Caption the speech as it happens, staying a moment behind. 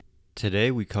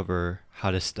Today we cover how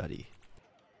to study.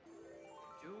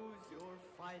 Choose your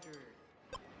fighter.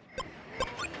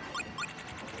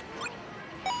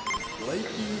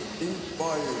 Slightly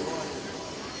inspired.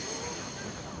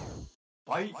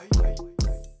 Fight.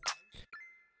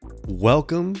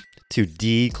 Welcome to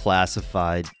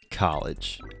Declassified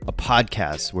College, a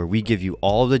podcast where we give you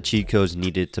all the cheat codes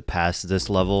needed to pass this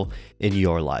level in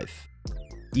your life.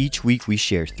 Each week we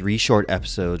share 3 short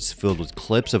episodes filled with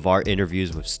clips of our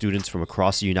interviews with students from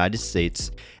across the United States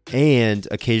and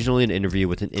occasionally an interview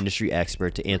with an industry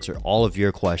expert to answer all of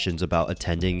your questions about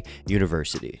attending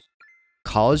university.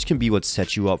 College can be what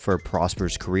sets you up for a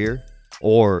prosperous career,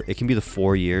 or it can be the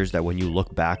 4 years that when you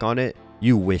look back on it,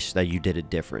 you wish that you did it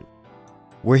different.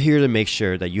 We're here to make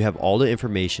sure that you have all the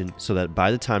information so that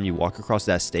by the time you walk across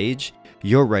that stage,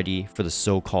 you're ready for the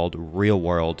so-called real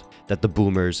world that the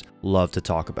boomers love to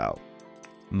talk about.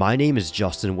 My name is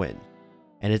Justin Wynn,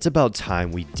 and it's about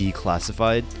time we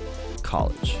declassified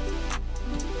college.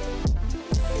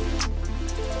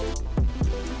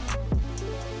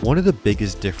 One of the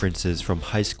biggest differences from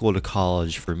high school to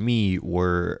college for me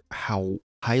were how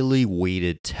highly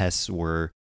weighted tests were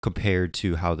compared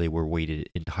to how they were weighted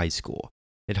in high school.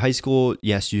 In high school,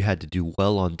 yes, you had to do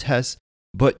well on tests,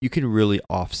 but you can really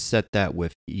offset that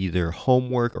with either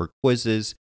homework or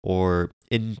quizzes or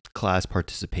in-class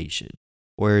participation.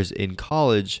 Whereas in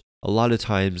college, a lot of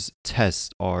times tests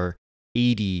are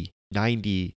 80,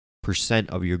 90%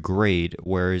 of your grade,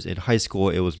 whereas in high school,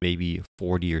 it was maybe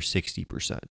 40 or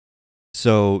 60%.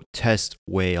 So tests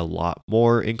weigh a lot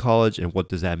more in college. And what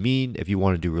does that mean? If you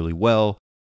want to do really well,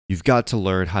 you've got to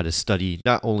learn how to study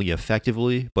not only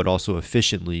effectively, but also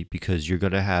efficiently because you're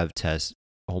going to have tests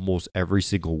almost every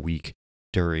single week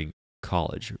during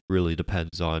college. It really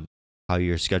depends on how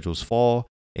your schedules fall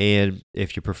and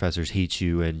if your professors hate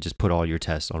you and just put all your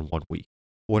tests on one week.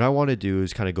 What I want to do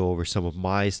is kind of go over some of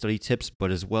my study tips,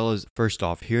 but as well as first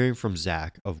off, hearing from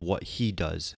Zach of what he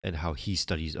does and how he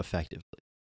studies effectively.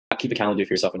 Keep a calendar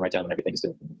for yourself and write down when everything's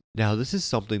due. Now, this is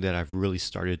something that I've really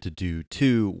started to do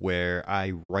too, where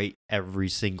I write every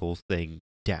single thing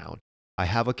down. I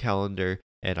have a calendar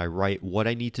and I write what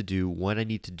I need to do, when I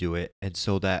need to do it, and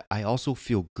so that I also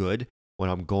feel good when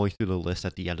I'm going through the list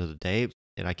at the end of the day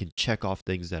and I can check off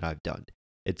things that I've done.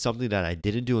 It's something that I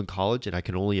didn't do in college, and I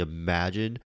can only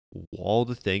imagine all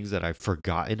the things that I've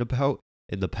forgotten about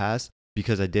in the past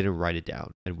because I didn't write it down.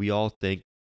 And we all think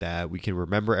that we can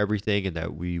remember everything and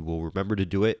that we will remember to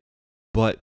do it,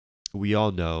 but we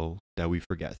all know that we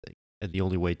forget things. And the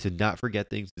only way to not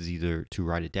forget things is either to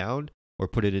write it down or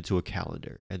put it into a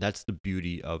calendar. And that's the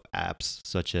beauty of apps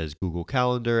such as Google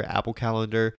Calendar, Apple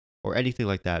Calendar, or anything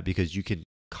like that, because you can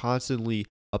constantly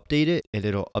update it and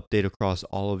it'll update across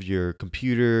all of your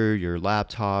computer, your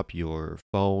laptop, your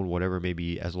phone, whatever it may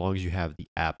be, as long as you have the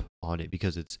app on it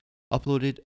because it's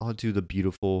uploaded onto the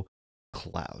beautiful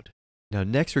cloud. Now,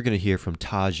 next we're going to hear from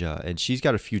Taja, and she's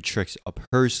got a few tricks up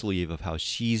her sleeve of how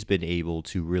she's been able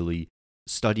to really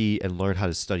study and learn how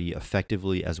to study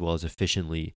effectively as well as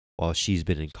efficiently while she's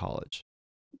been in college.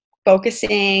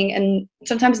 Focusing and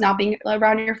sometimes not being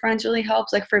around your friends really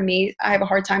helps. Like for me, I have a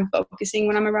hard time focusing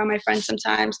when I'm around my friends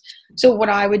sometimes. So what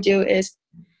I would do is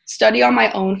study on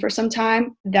my own for some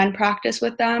time, then practice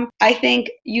with them. I think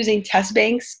using test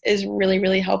banks is really,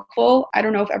 really helpful. I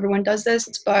don't know if everyone does this,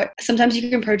 but sometimes you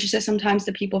can purchase it. Sometimes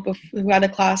the people who had a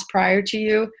class prior to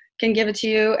you can give it to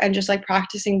you, and just like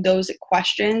practicing those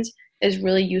questions is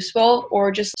really useful,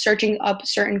 or just searching up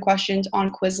certain questions on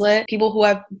Quizlet. People who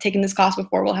have taken this class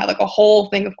before will have like a whole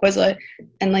thing of Quizlet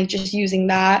and like just using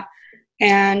that.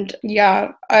 And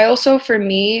yeah, I also, for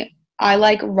me, I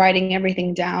like writing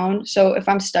everything down. So if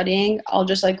I'm studying, I'll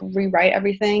just like rewrite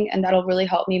everything and that'll really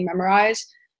help me memorize.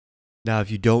 Now, if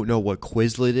you don't know what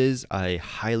Quizlet is, I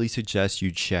highly suggest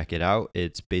you check it out.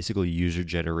 It's basically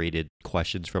user-generated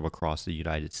questions from across the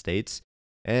United States.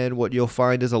 And what you'll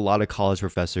find is a lot of college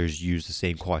professors use the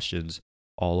same questions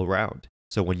all around.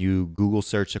 So when you Google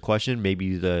search a question,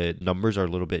 maybe the numbers are a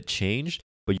little bit changed,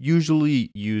 but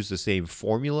usually use the same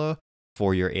formula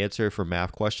for your answer for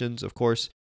math questions, of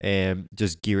course, and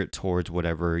just gear it towards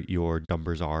whatever your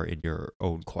numbers are in your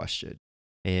own question.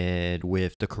 And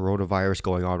with the coronavirus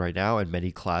going on right now and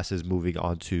many classes moving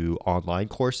on to online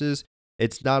courses,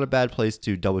 it's not a bad place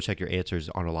to double check your answers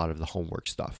on a lot of the homework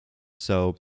stuff.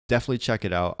 So definitely check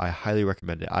it out. I highly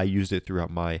recommend it. I used it throughout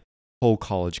my whole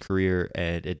college career,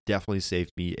 and it definitely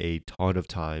saved me a ton of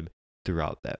time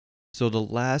throughout that. So the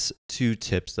last 2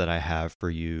 tips that I have for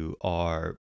you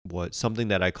are something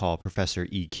that I call Professor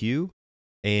EQ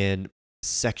and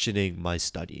sectioning my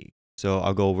studying. So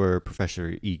I'll go over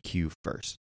Professor EQ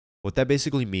first. What that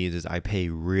basically means is I pay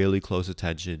really close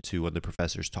attention to when the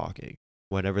professor's talking.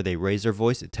 Whenever they raise their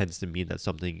voice, it tends to mean that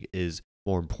something is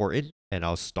more important, and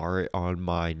I'll start on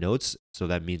my notes. So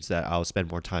that means that I'll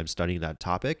spend more time studying that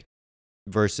topic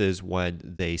versus when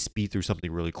they speed through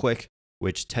something really quick,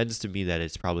 which tends to mean that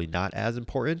it's probably not as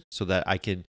important, so that I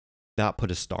can not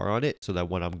put a star on it, so that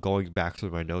when I'm going back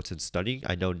through my notes and studying,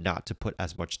 I know not to put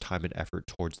as much time and effort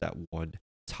towards that one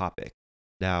topic.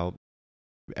 Now,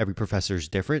 every professor is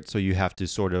different, so you have to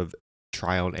sort of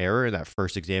trial and error. And that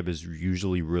first exam is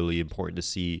usually really important to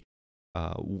see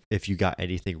if you got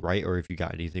anything right or if you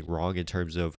got anything wrong in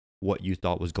terms of what you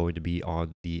thought was going to be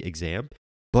on the exam.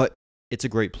 But it's a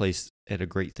great place and a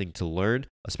great thing to learn,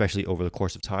 especially over the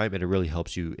course of time, and it really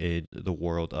helps you in the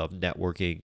world of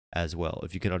networking as well.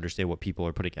 If you can understand what people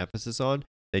are putting emphasis on,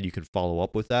 then you can follow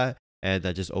up with that, and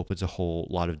that just opens a whole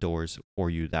lot of doors for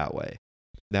you that way.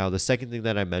 Now, the second thing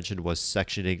that I mentioned was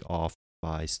sectioning off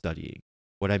my studying.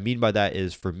 What I mean by that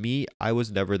is, for me, I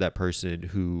was never that person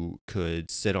who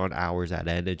could sit on hours at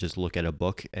end and just look at a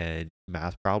book and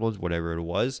math problems, whatever it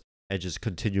was, and just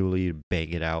continually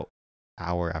bang it out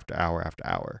hour after hour after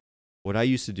hour. What I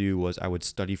used to do was I would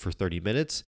study for 30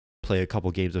 minutes, play a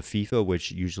couple games of FIFA,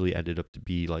 which usually ended up to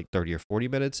be like 30 or 40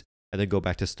 minutes, and then go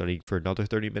back to studying for another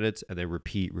 30 minutes, and then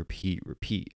repeat, repeat,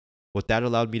 repeat. What that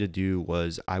allowed me to do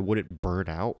was I wouldn't burn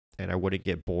out and I wouldn't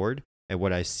get bored. And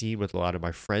what I've seen with a lot of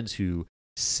my friends who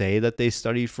say that they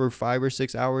studied for 5 or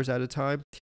 6 hours at a time,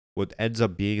 what ends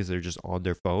up being is they're just on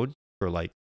their phone for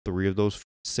like 3 of those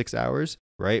 6 hours,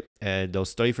 right? And they'll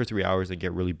study for 3 hours and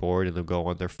get really bored, and they'll go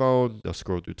on their phone, they'll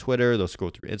scroll through Twitter, they'll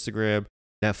scroll through Instagram,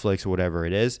 Netflix, or whatever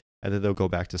it is, and then they'll go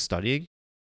back to studying.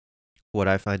 What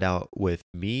I find out with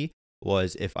me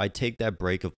was if I take that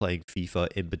break of playing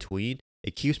FIFA in between,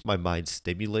 it keeps my mind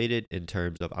stimulated in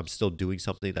terms of I'm still doing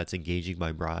something that's engaging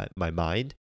my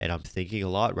mind, and I'm thinking a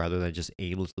lot rather than just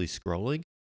aimlessly scrolling.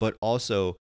 But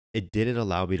also, it didn't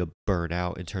allow me to burn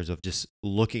out in terms of just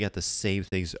looking at the same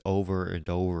things over and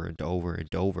over and over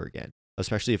and over again.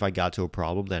 Especially if I got to a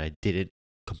problem that I didn't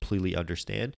completely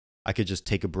understand, I could just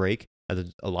take a break. And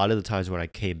then a lot of the times when I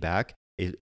came back,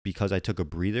 because I took a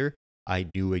breather, I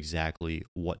knew exactly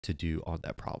what to do on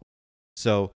that problem.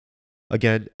 So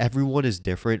again, everyone is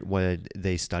different when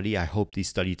they study. I hope these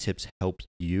study tips help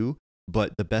you.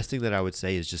 But the best thing that I would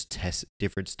say is just test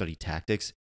different study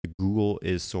tactics. Google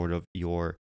is sort of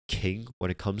your king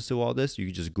when it comes to all this. You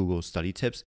can just Google study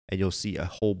tips and you'll see a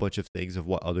whole bunch of things of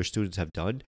what other students have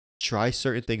done. Try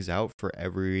certain things out for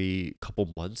every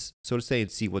couple months, so to say,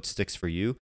 and see what sticks for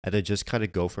you. And then just kind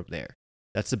of go from there.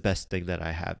 That's the best thing that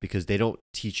I have, because they don't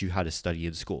teach you how to study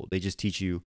in school. They just teach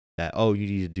you that, oh, you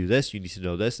need to do this, you need to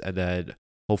know this, and then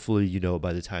hopefully you know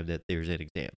by the time that there's an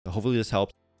exam. So hopefully this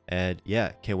helps, and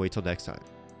yeah, can't wait till next time.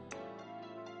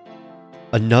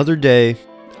 Another day,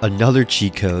 another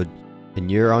cheat code, and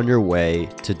you're on your way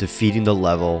to defeating the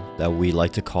level that we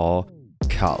like to call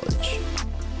college.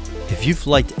 If you've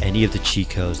liked any of the cheat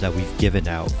codes that we've given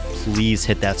out, please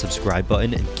hit that subscribe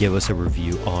button and give us a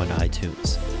review on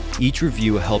iTunes. Each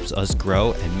review helps us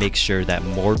grow and make sure that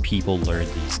more people learn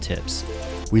these tips.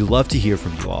 We love to hear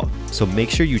from you all, so make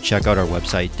sure you check out our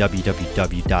website,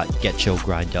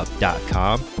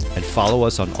 www.getchogrindup.com, and follow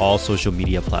us on all social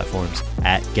media platforms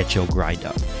at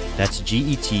GetChoGrindUp. That's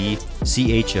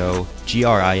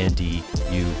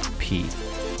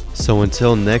GetChoGrindup. So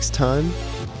until next time,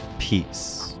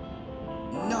 peace.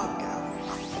 Knockout.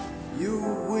 You